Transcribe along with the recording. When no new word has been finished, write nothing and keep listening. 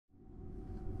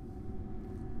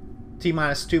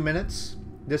T-minus 2 minutes.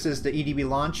 This is the EDB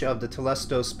launch of the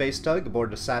Telesto space tug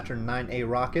aboard the Saturn IXA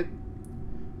rocket.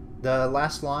 The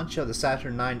last launch of the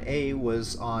Saturn IXA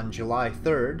was on July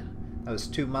 3rd. That was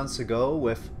 2 months ago,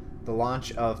 with the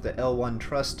launch of the L1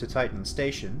 thrust to Titan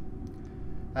station.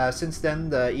 Since then,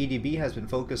 the EDB has been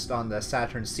focused on the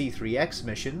Saturn C3X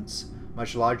missions,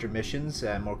 much larger missions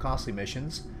and more costly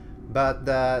missions, but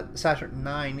the Saturn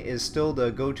IX is still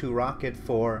the go-to rocket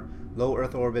for low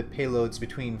Earth orbit payloads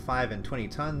between 5 and 20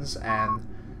 tons, and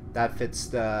that fits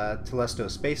the Telesto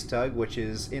space tug, which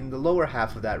is in the lower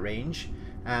half of that range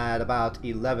at about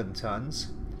 11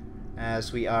 tons,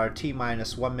 as we are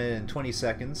T-minus 1 minute and 20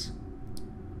 seconds.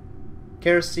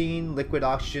 Kerosene, liquid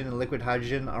oxygen, and liquid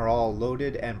hydrogen are all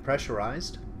loaded and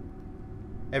pressurized.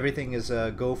 Everything is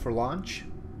a go for launch.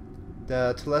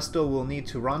 The Telesto will need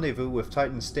to rendezvous with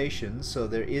Titan station, so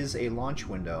there is a launch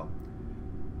window.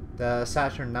 The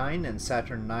Saturn IX and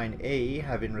Saturn IXA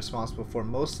have been responsible for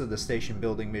most of the station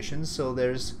building missions, so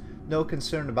there's no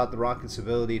concern about the rocket's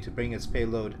ability to bring its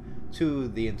payload to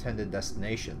the intended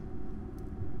destination.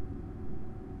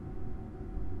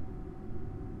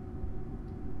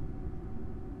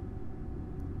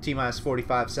 T-minus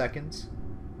 45 seconds.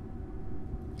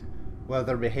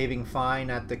 Weather behaving fine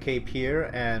at the Cape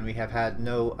here, and we have had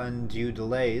no undue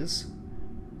delays.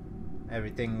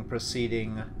 Everything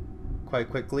proceeding quite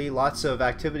quickly. Lots of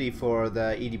activity for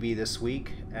the EDB this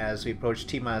week as we approach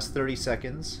T-minus 30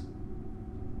 seconds.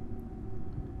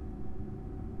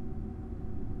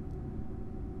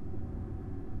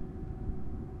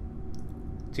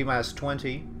 T-minus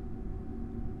 20.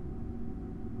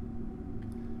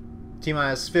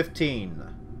 T-minus 15,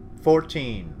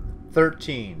 14,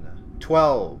 13,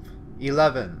 12,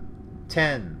 11,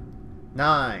 10,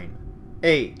 9,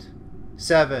 8,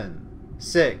 7,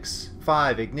 6,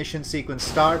 5. Ignition sequence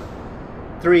start.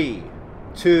 3,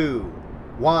 2,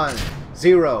 1,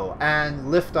 0. And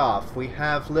liftoff. We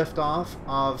have liftoff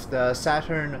of the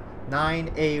Saturn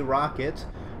IXA rocket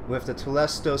with the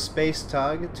Telesto space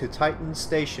tug to Titan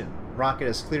station. Rocket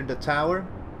has cleared the tower.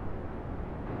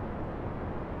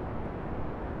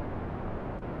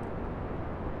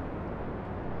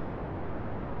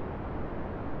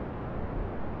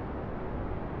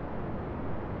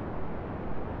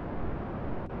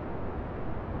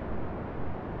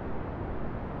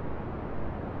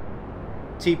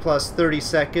 T-plus 30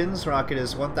 seconds, rocket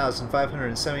is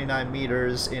 1,579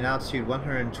 meters in altitude,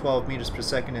 112 meters per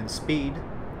second in speed.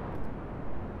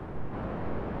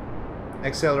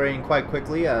 Accelerating quite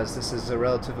quickly as this is a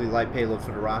relatively light payload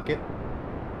for the rocket.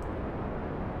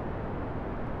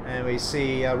 And we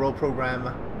see roll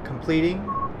program completing.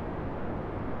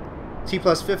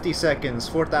 T-plus 50 seconds,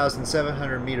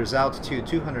 4,700 meters altitude,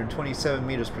 227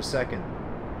 meters per second.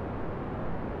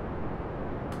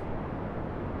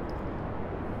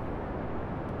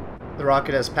 The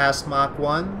rocket has passed Mach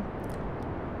 1.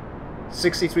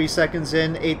 63 seconds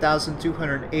in,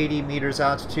 8,280 meters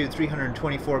altitude,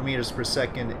 324 meters per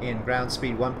second in ground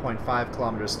speed, 1.5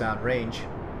 kilometers downrange.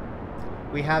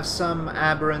 We have some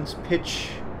aberrant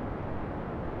pitch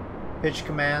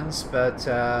commands, but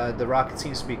the rocket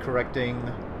seems to be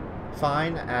correcting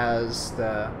fine as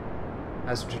the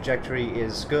trajectory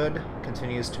is good,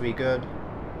 continues to be good.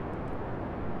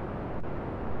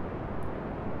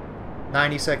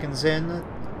 90 seconds in,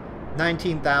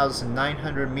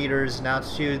 19,900 meters in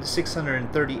altitude,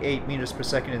 638 meters per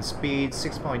second in speed,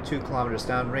 6.2 kilometers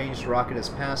downrange. The rocket has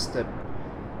passed the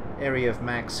area of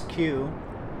max Q,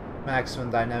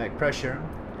 maximum dynamic pressure,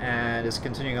 and is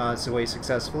continuing on its way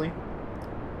successfully.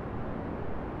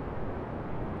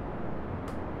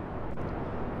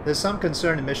 There's some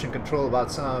concern in mission control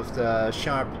about some of the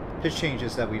sharp pitch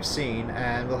changes that we've seen,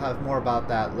 and we'll have more about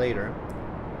that later.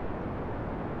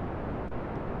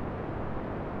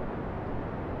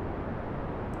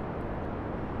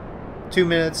 Two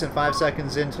minutes and 5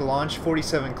 seconds into launch,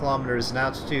 47 kilometers in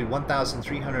altitude,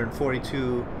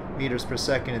 1,342 meters per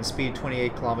second in speed,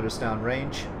 28 kilometers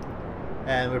downrange.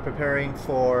 And we're preparing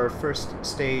for first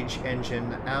stage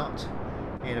engine out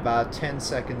in about 10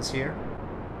 seconds here.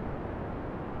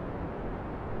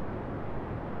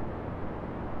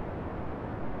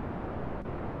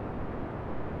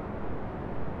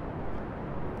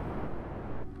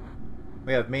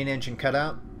 We have main engine cut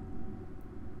out.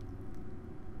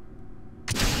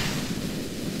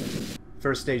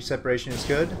 First stage separation is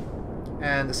good,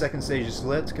 and the second stage is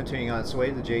lit, continuing on its way.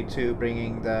 The J2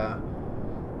 bringing the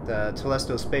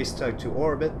Telesto space tug to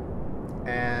orbit,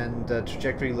 and the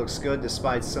trajectory looks good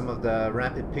despite some of the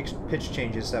rapid pitch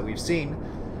changes that we've seen.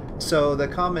 So the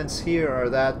comments here are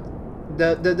that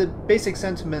the basic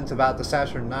sentiment about the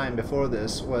Saturn IX before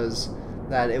this was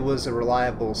that it was a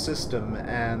reliable system,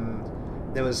 and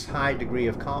there was high degree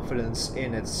of confidence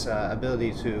in its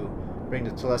ability to bring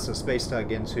the Telesto space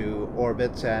tug into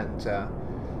orbit,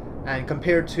 and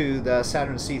compared to the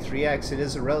Saturn C3X, it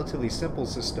is a relatively simple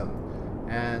system.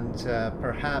 And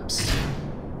perhaps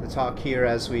the talk here,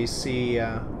 as we see,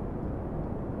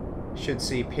 should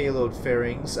see payload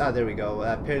fairings. There we go.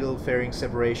 Payload fairing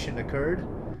separation occurred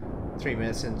 3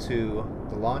 minutes into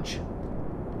the launch.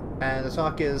 And the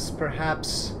talk is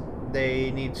perhaps they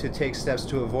need to take steps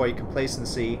to avoid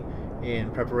complacency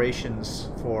in preparations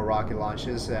for rocket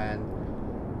launches, and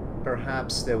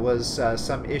perhaps there was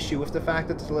some issue with the fact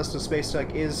that the Telesto space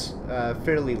tug is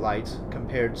fairly light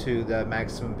compared to the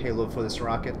maximum payload for this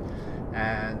rocket,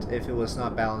 and if it was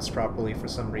not balanced properly for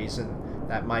some reason,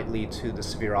 that might lead to the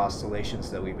severe oscillations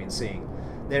that we've been seeing.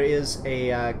 There is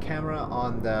a camera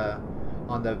on the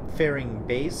fairing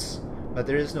base, but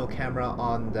there is no camera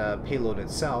on the payload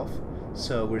itself,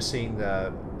 so we're seeing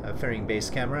the fairing base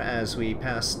camera as we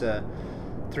pass the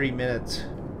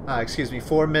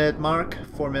 4 minute mark,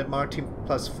 T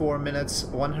plus 4 minutes,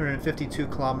 152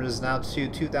 kilometers an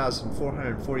altitude,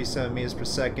 2,447 meters per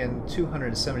second,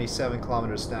 277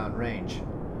 kilometers downrange.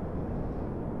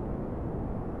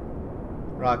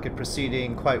 Rocket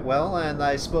proceeding quite well, and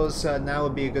I suppose now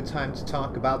would be a good time to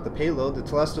talk about the payload. The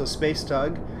Telesto space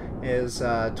tug is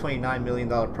a $29 million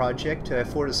project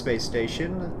for the space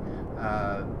station,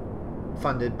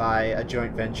 funded by a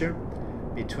joint venture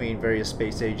between various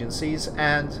space agencies,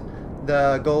 and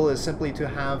the goal is simply to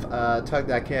have a tug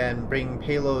that can bring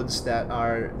payloads that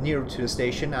are near to the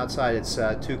station, outside its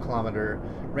 2-kilometer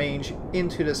range,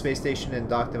 into the space station and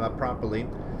dock them up properly,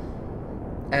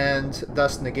 and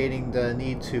thus negating the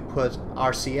need to put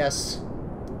RCS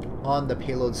on the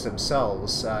payloads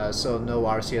themselves, so no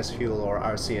RCS fuel or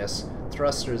RCS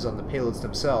thrusters on the payloads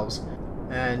themselves,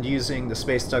 and using the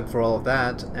space tug for all of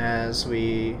that. As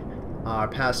we are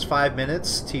past 5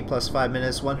 minutes, T plus 5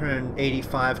 minutes,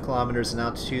 185 kilometers in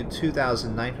altitude,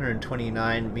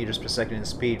 2,929 meters per second in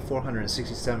speed,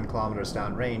 467 kilometers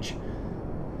downrange.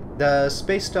 The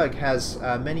space tug has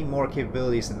many more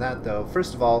capabilities than that, though.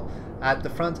 First of all, at the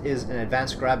front is an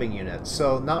advanced grabbing unit,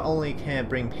 so not only can it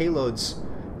bring payloads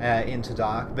into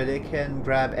dock, but it can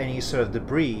grab any sort of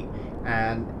debris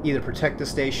and either protect the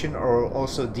station or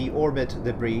also deorbit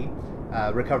debris,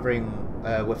 recovering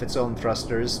with its own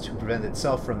thrusters to prevent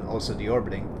itself from also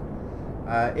deorbiting.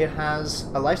 It has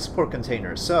a life support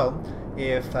container, so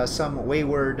if some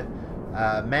wayward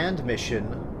manned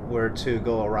mission were to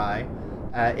go awry,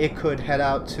 it could head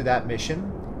out to that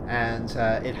mission, and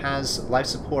it has life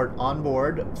support on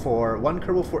board for 1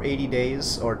 Kerbal for 80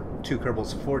 days or 2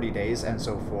 Kerbals for 40 days and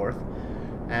so forth,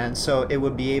 and so it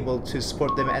would be able to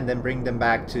support them and then bring them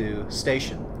back to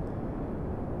station.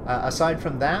 Aside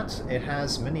from that, it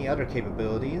has many other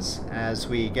capabilities. As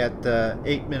we get the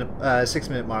 6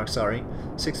 minute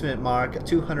mark,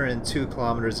 202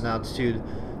 kilometers in altitude,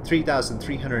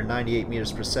 3,398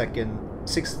 meters per second,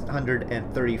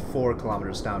 634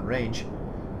 kilometers downrange.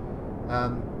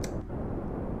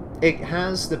 It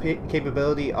has the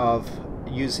capability of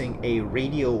using a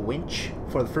radial winch.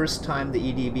 For the first time, the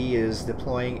EDB is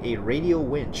deploying a radial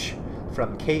winch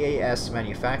from KAS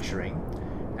Manufacturing,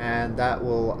 and that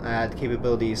will add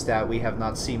capabilities that we have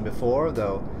not seen before,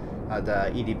 though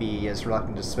the EDB is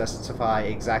reluctant to specify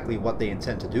exactly what they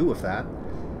intend to do with that.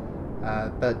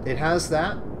 But it has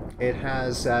that. It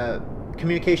has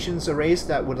communications arrays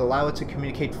that would allow it to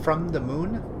communicate from the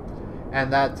moon,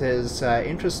 and that is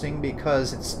interesting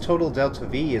because its total delta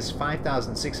V is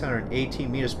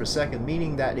 5,618 meters per second,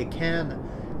 meaning that it can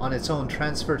on its own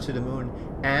transfer to the moon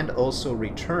and also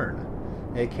return.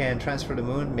 It can transfer to the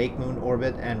moon, make moon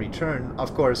orbit, and return.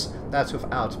 Of course, that's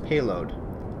without payload.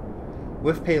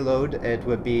 With payload, it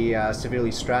would be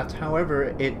severely strapped.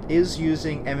 However, it is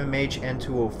using MMH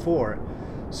N204,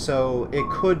 so it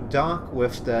could dock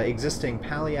with the existing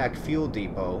Palliac fuel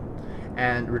depot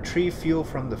and retrieve fuel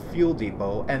from the fuel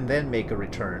depot and then make a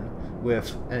return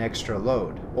with an extra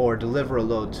load, or deliver a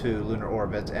load to lunar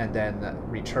orbit and then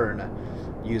return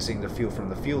using the fuel from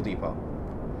the fuel depot.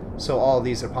 So all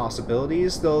these are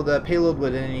possibilities, though the payload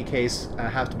would in any case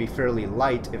have to be fairly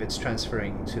light if it's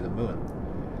transferring to the moon.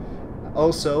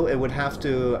 Also, it would have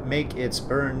to make its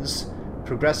burns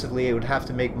progressively. It would have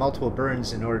to make multiple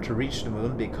burns in order to reach the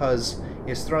moon, because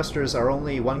its thrusters are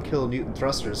only 1 kilonewton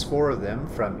thrusters, 4 of them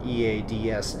from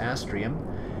EADS Astrium,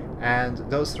 and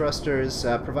those thrusters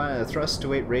provide a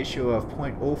thrust-to-weight ratio of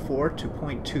 0.04 to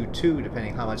 0.22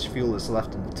 depending how much fuel is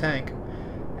left in the tank,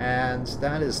 and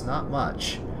that is not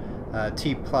much.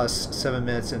 T plus 7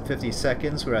 minutes and 50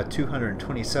 seconds. We're at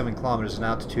 227 kilometers in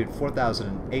altitude,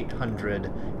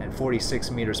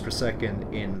 4,846 meters per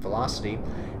second in velocity,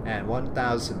 and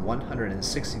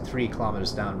 1,163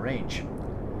 kilometers downrange.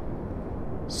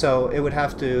 So it would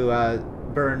have to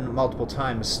burn multiple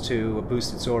times to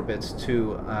boost its orbit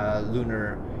to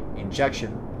lunar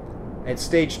injection. Its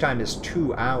stage time is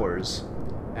 2 hours,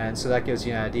 and so that gives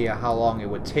you an idea how long it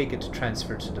would take it to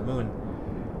transfer to the moon.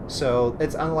 So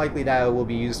it's unlikely that it will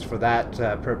be used for that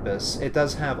purpose. It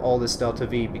does have all this delta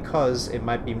V because it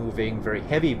might be moving very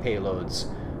heavy payloads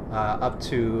up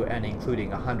to and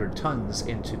including 100 tons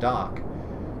into dock.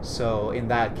 So in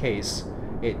that case,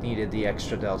 it needed the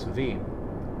extra delta V.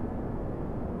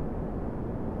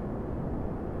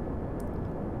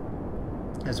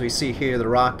 As we see here, the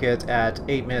rocket at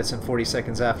 8 minutes and 40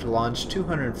 seconds after launch,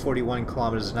 241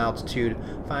 kilometers in altitude,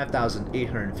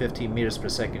 5,850 meters per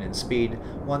second in speed,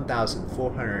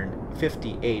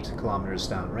 1,458 kilometers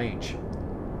downrange.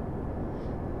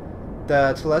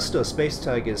 The Telesto space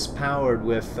tug is powered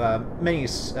with many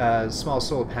small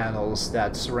solar panels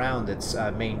that surround its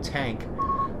main tank.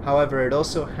 However, it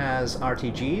also has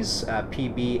RTGs,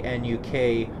 PB,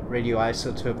 NUK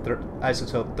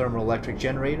radioisotope thermoelectric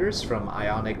generators from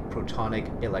ionic protonic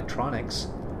electronics.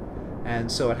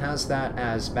 And so it has that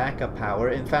as backup power.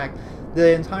 In fact,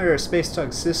 the entire space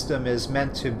tug system is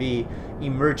meant to be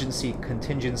emergency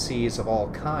contingencies of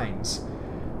all kinds.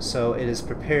 So it is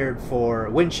prepared for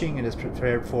winching, it is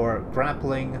prepared for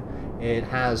grappling. It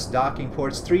has docking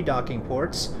ports, 3 docking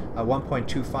ports, a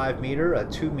 1.25 meter, a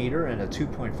 2 meter, and a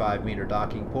 2.5 meter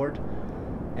docking port.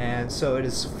 And so it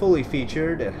is fully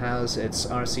featured. It has its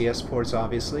RCS ports,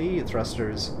 obviously,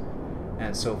 thrusters,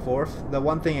 and so forth. The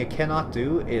one thing it cannot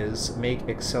do is make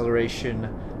acceleration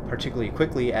particularly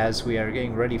quickly, as we are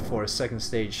getting ready for a second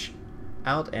stage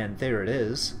out, and there it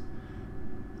is.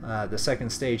 The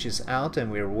second stage is out,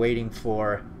 and we're waiting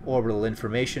for orbital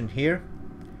information here.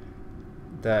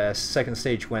 The second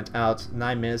stage went out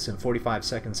 9 minutes and 45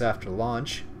 seconds after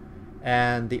launch,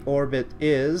 and the orbit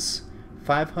is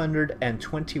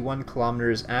 521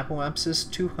 kilometers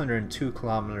apoapsis, 202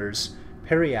 kilometers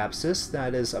periapsis.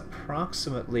 That is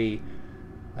approximately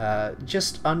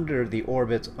just under the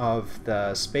orbit of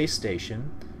the space station.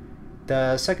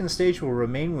 The second stage will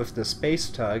remain with the space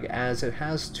tug, as it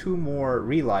has 2 more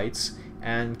relights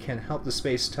and can help the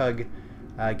space tug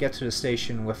get to the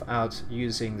station without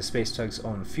using the space tug's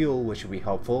own fuel, which will be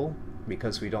helpful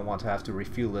because we don't want to have to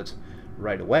refuel it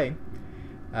right away.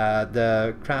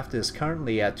 The craft is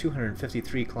currently at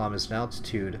 253 kilometers in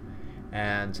altitude,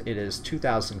 and it is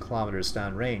 2,000 kilometers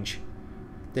downrange.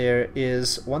 There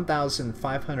is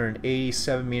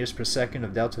 1,587 meters per second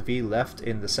of delta V left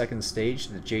in the second stage,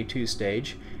 the J2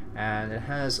 stage, and it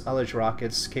has ullage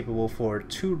rockets capable for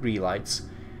 2 relights.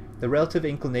 The relative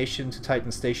inclination to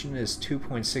Titan station is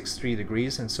 2.63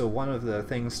 degrees, and so one of the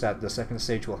things that the second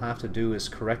stage will have to do is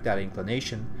correct that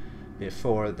inclination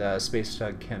before the space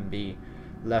tug can be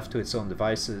left to its own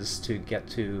devices to get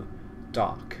to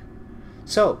dock.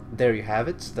 So there you have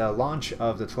it, the launch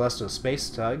of the Telesto space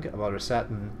tug about our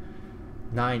Saturn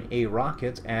 9A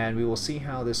rocket, and we will see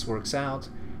how this works out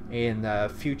in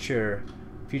future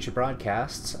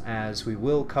broadcasts, as we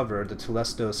will cover the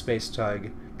Telesto space tug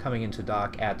coming into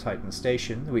dock at Titan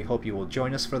Station. We hope you will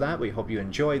join us for that. We hope you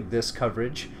enjoyed this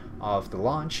coverage of the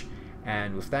launch,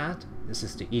 and with that, this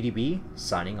is the EDB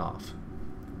signing off.